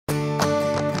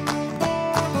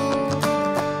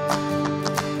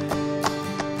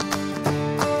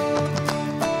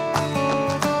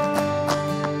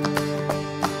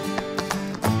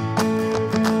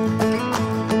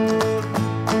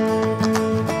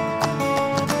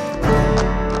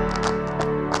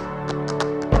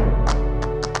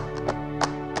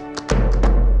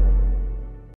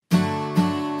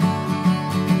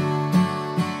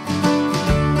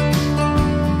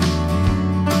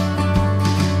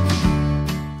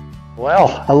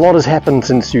Well, a lot has happened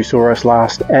since you saw us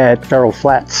last at Farrell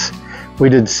Flats. We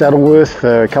did Saddleworth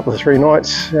for a couple of 3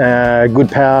 nights, good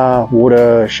power,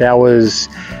 water, showers,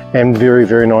 and very,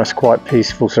 very nice, quite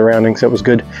peaceful surroundings. That was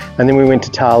good. And then we went to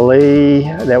Tarlee,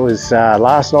 that was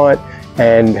last night,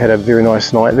 and had a very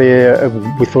nice night there.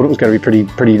 We thought it was going to be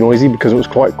pretty noisy because it was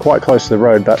quite close to the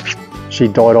road, but she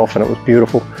died off and it was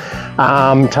beautiful.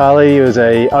 Tarlee was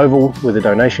a oval with a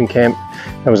donation camp.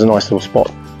 That was a nice little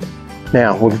spot.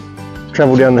 Now, we've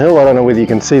travelled down the hill. I don't know whether you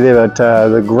can see there, but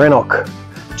the Greenock,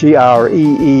 G-R-E-E-N-O-C-K.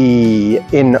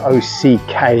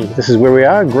 This is where we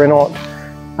are, Greenock.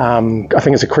 I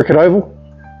think it's a cricket oval.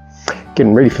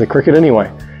 Getting ready for the cricket anyway.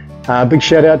 Big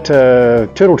shout out to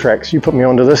Turtle Tracks. You put me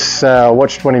onto this.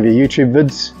 Watched one of your YouTube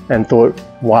vids and thought,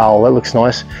 wow, that looks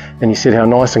nice. And you said how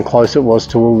nice and close it was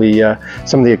to all the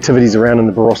some of the activities around in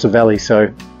the Barossa Valley. So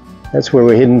that's where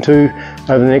we're heading to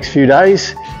over the next few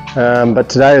days. But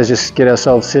today is just get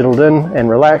ourselves settled in and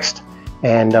relaxed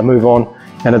and move on.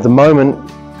 And at the moment,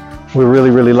 we're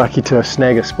really lucky to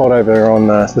snag a spot over on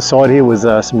the side here with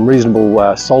some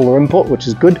reasonable solar input, which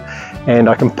is good. And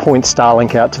I can point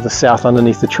Starlink out to the south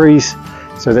underneath the trees,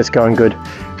 so that's going good.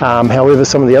 However,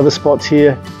 some of the other spots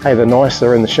here, hey, they're nice,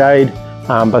 they're in the shade,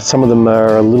 but some of them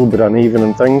are a little bit uneven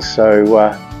and things. So,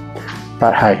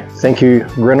 but hey, thank you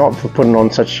Greenock for putting on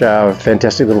such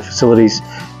fantastic little facilities,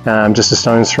 just a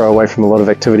stone's throw away from a lot of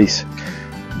activities.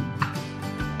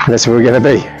 And that's where we're going to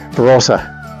be, Barossa,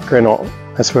 Greenock.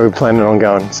 That's where we're planning on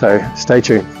going, so stay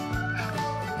tuned.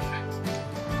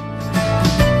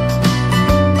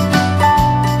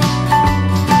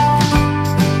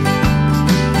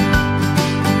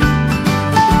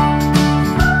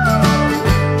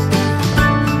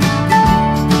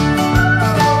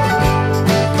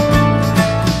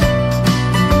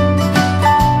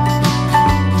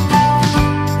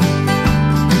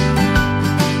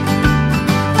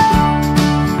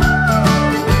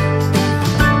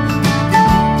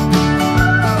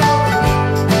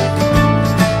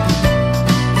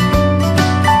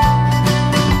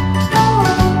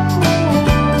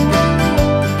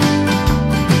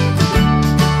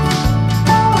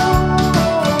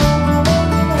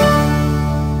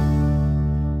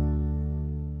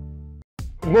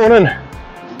 Morning.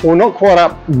 Well, not quite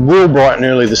up real bright and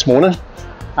early this morning.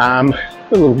 A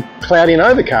little cloudy and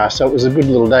overcast, so it was a good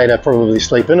little day to probably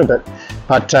sleep in a bit.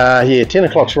 But yeah, 10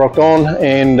 o'clock's rocked on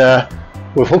and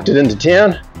we've hooked it into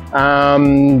town.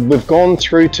 We've gone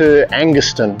through to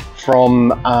Angaston from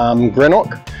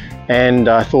Greenock, and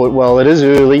I thought, well, it is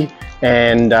early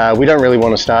and we don't really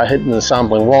want to start hitting the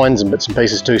sampling wines and bits and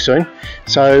pieces too soon.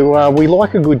 So we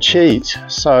like a good cheese.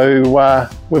 So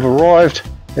we've arrived,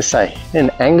 let's say, in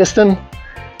Angaston,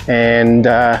 and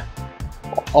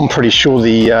I'm pretty sure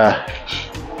the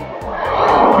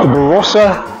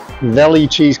Barossa Valley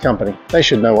Cheese Company, they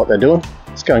should know what they're doing.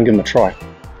 Let's go and give them a try.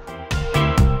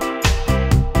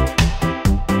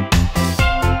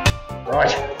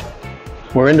 Right,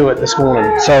 we're into it this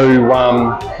morning. So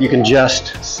you can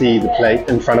just see the plate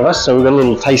in front of us. So we've got a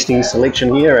little tasting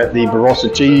selection here at the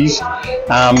Barossa cheese.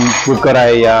 We've got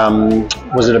a,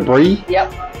 was it a brie?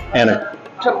 Yep. And a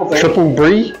triple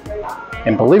brie,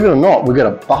 and believe it or not, we've got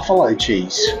a buffalo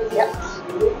cheese. Yep.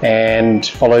 And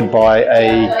followed by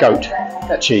a goat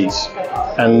cheese.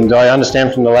 And I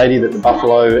understand from the lady that the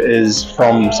buffalo is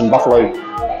from some buffalo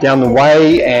down the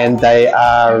way, and they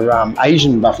are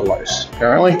Asian buffaloes,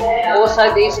 apparently.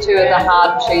 Also, these two are the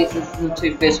hard cheeses, and the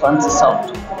 2 first ones are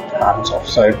soft. Hard and soft.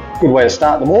 So, good way to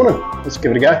start the morning. Let's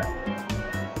give it a go.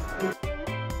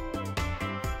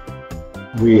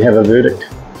 We have a verdict.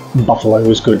 Buffalo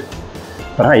was good,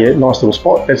 but hey, nice little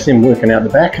spot. That's them working out the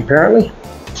back, apparently,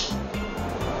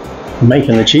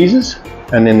 making the cheeses.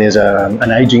 And then there's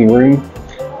an aging room,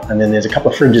 and then there's a couple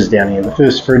of fridges down here. The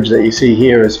first fridge that you see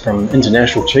here is from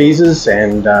International Cheeses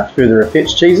and further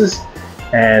fetched cheeses,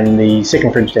 and the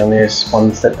second fridge down there is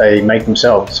ones that they make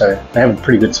themselves, so they have a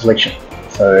pretty good selection.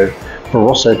 So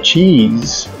Barossa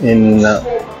cheese in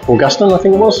Augustine, I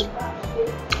think it was.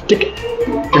 Tick it,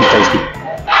 pretty tasty.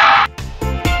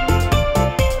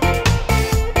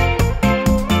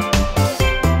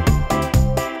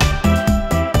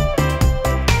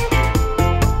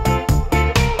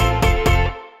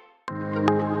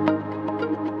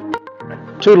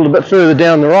 Tootled a bit further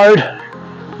down the road,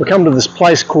 we come to this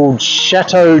place called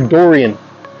Chateau Dorren,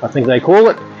 I think they call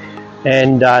it,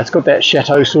 and it's got that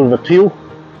chateau sort of appeal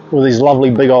with these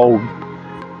lovely big old,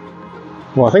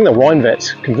 well, I think they're wine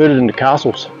vats converted into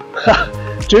castles.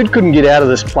 Jude couldn't get out of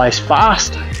this place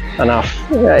fast enough.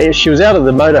 She was out of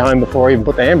the motorhome before I even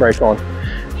put the handbrake on,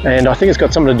 and I think it's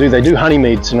got something to do, they do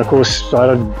honeymeads, and of course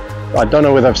I don't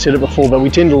know whether I've said it before, but we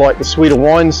tend to like the sweeter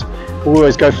wines. We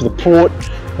always go for the port,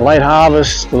 the late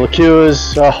harvest, the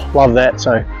liqueurs. Oh, love that.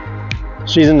 So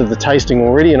she's into the tasting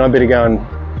already, and I better go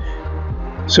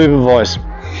and supervise.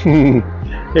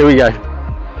 Here we go.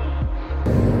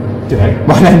 G'day,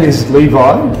 my name is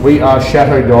Levi. We are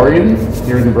Chateau Dorren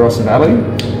here in the Barossa Valley.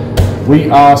 We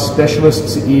are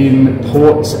specialists in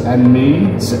ports and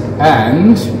meads,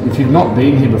 and if you've not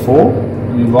been here before,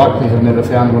 you likely have never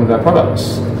found one of our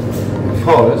products,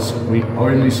 because we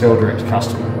only sell direct to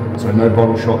customer. So no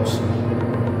bottle shops,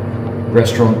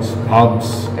 restaurants,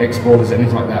 pubs, exporters,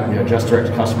 anything like that. We are just direct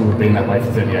to customer. We've been that way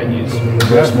for 38 years.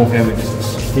 We're a small family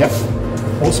business. Yep,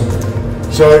 awesome.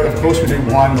 So of course we do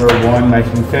wine. We're a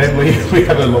wine-making family. We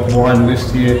have a wine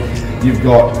list here. You've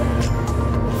got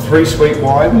 3 sweet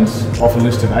wines off a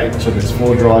list of 8. So there's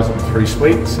 4 dries and 3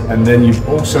 sweets, and then you've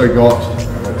also got.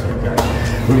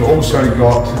 We've also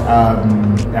got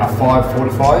our 5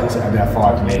 fortifieds and our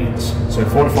 5 meads. So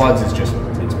fortifieds is just,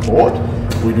 it's port.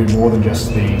 We do more than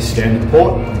just the standard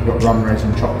port. We've got rum,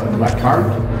 raisin, chocolate and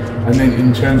blackcurrant. And then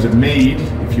in terms of mead,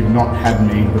 if you've not had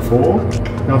mead before.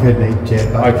 I've had mead,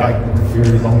 yeah, but okay. A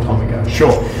very long time ago.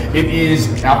 Sure. It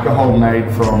is alcohol made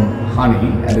from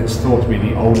honey, and it's thought to be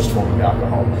the oldest form of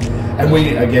alcohol. And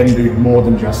we again do more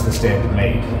than just the standard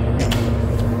mead.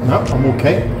 No, I'm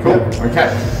okay. Cool. Yep. Okay.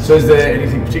 So is there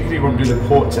anything particular you want to do, the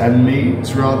ports and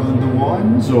meads rather than the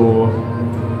wines, or?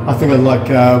 I think I'd like,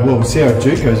 well, we'll see how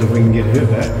Jude goes if we can get her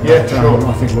that. Yeah, but, sure.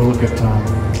 I think we'll look at,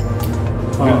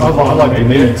 I like the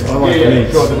meads. I like the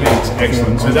meads. Sure, the meads.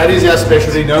 Excellent. So that is our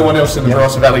specialty. No one else in the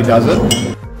Barossa Valley does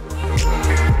it.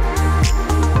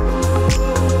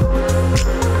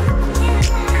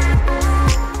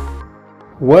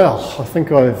 Well, I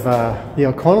think I've, I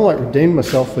kind of like redeemed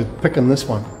myself with picking this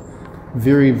one.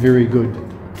 Very, very good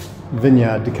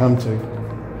vineyard to come to.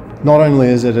 Not only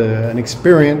is it an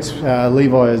experience,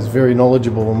 Levi is very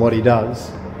knowledgeable in what he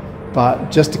does,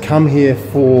 but just to come here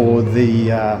for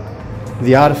the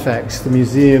artifacts, the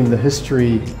museum, the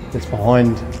history that's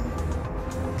behind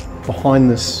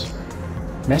this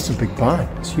massive big barn.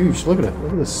 It's huge. Look at it.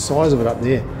 Look at the size of it up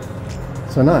there.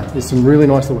 So no, there's some really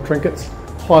nice little trinkets.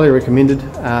 Highly recommended.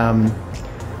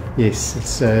 Yes,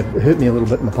 it's it hurt me a little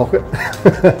bit in the pocket,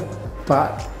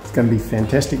 but it's going to be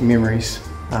fantastic memories.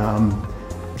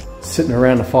 Sitting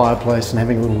around the fireplace and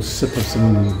having a little sip of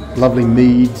some lovely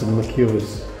meads and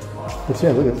liqueurs. But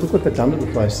yeah, look what they've done to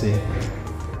the place there.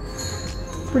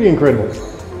 Pretty incredible.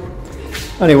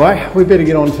 Anyway, we better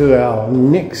get on to our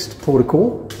next port of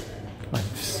call. I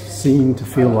seem to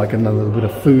feel like another bit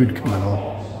of food coming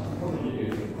on.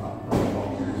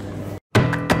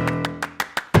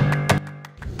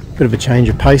 Bit of a change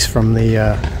of pace from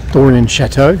the Dorren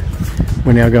Chateau.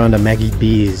 We're now going to Maggies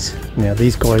Beers. Now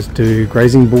these guys do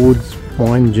grazing boards,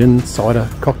 wine, gin, cider,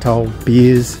 cocktail,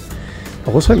 beers.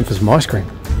 I was hoping for some ice cream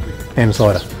and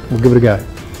cider. We'll give it a go.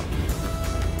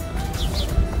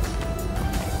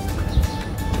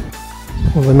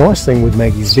 Well, the nice thing with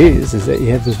Maggies Beers is that you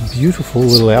have this beautiful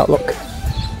little outlook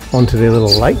onto their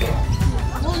little lake,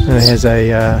 and it has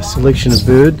a selection of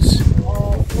birds,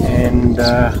 and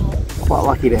quite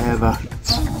lucky to have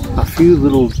a few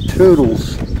little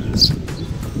turtles.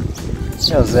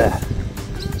 How's that?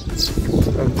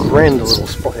 A grand little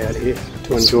spot out here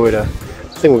to enjoy it. I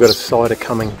think we've got a cider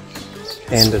coming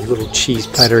and a little cheese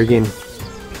platter again.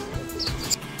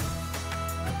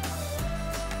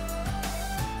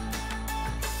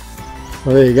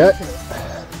 Well, there you go.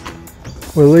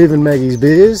 We're leaving Maggies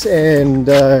Beers, and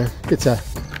it's a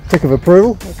tick of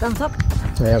approval. Thumbs up.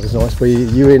 Yeah, that was nice.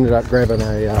 You ended up grabbing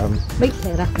a Meat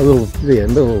platter. a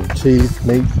little cheese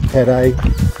meat pate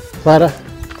platter,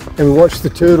 and we watched the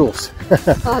turtles.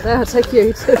 Oh, they are so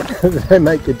cute. They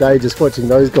make your day just watching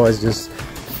those guys just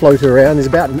float around. There's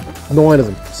about 9 of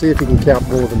them. See if you can count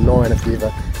more than 9 if you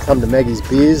ever come to Maggies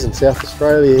Beers in South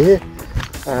Australia here,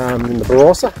 in the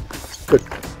Barossa. Good.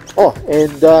 Oh,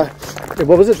 and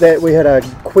what was it that we had a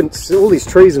quince, all these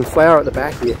trees and flower at the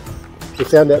back here. We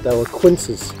found out they were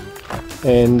quinces.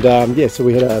 And yeah, so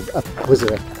we had was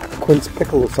it a quince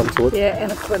pickle of some sort? Yeah,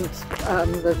 and a quince.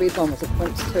 The red one was a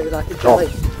quince too, like a jelly.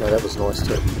 Oh, no, that was nice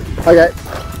too. Okay,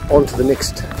 on to the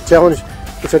next challenge,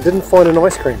 which I didn't find an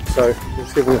ice cream, so we'll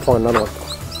see if we can find another one.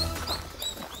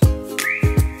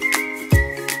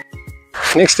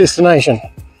 Next destination,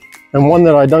 and one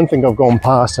that I don't think I've gone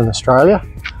past in Australia.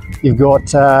 You've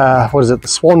got, what is it, the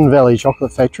Swan Valley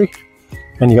Chocolate Factory,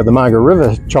 and you've got the Margaret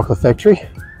River Chocolate Factory.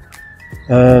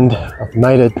 And I've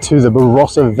made it to the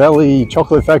Barossa Valley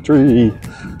Chocolate Factory.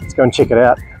 Let's go and check it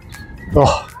out.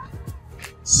 Oh,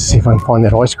 let's see if I can find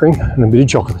that ice cream and a bit of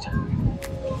chocolate.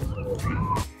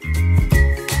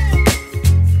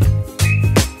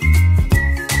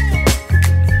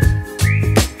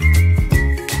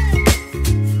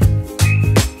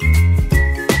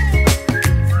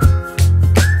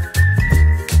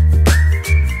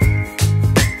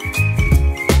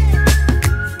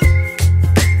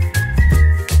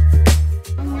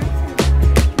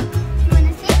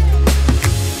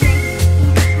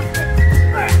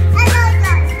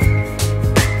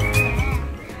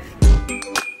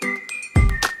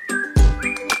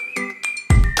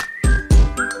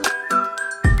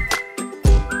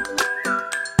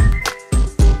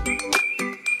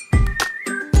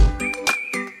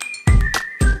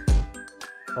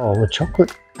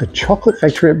 chocolate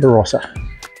factory at Barossa.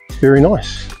 It's very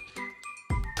nice.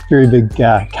 Very big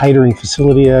catering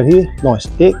facility out here. Nice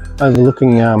deck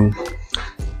overlooking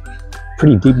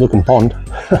pretty deep looking pond.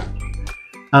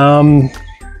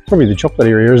 Probably the chocolate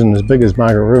area isn't as big as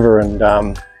Margaret River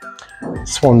and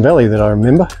Swan Valley that I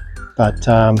remember, but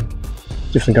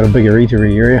definitely got a bigger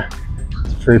eatery area.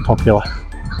 It's very popular.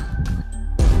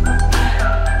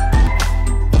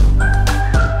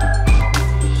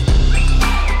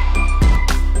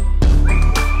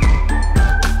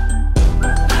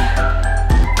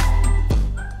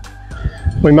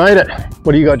 We made it.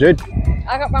 What do you got, Jude?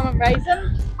 I got rum and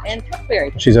raisin and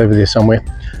cockberry. She's over there somewhere.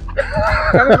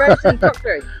 Rum and raisin and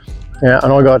cockberry. Yeah,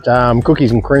 and I got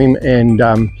cookies and cream and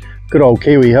good old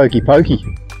Kiwi hokey pokey.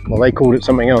 Well, they called it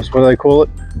something else. What do they call it?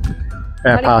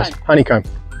 Pass. Honeycomb.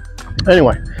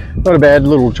 Anyway, not a bad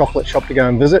little chocolate shop to go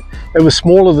and visit. It was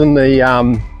smaller than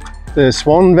the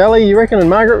Swan Valley, you reckon, in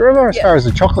Margaret River, as far as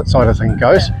the chocolate side of things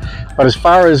goes. But as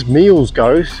far as meals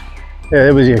goes,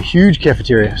 it was a huge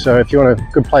cafeteria. So if you want a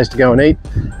good place to go and eat,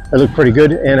 it looked pretty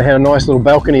good, and it had a nice little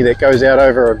balcony that goes out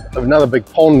over another big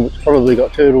pond, which probably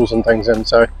got turtles and things in.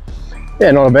 So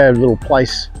yeah, not a bad little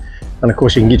place. And of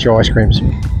course you can get your ice creams.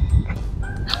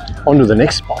 On to the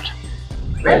next spot.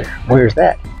 Where's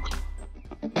that?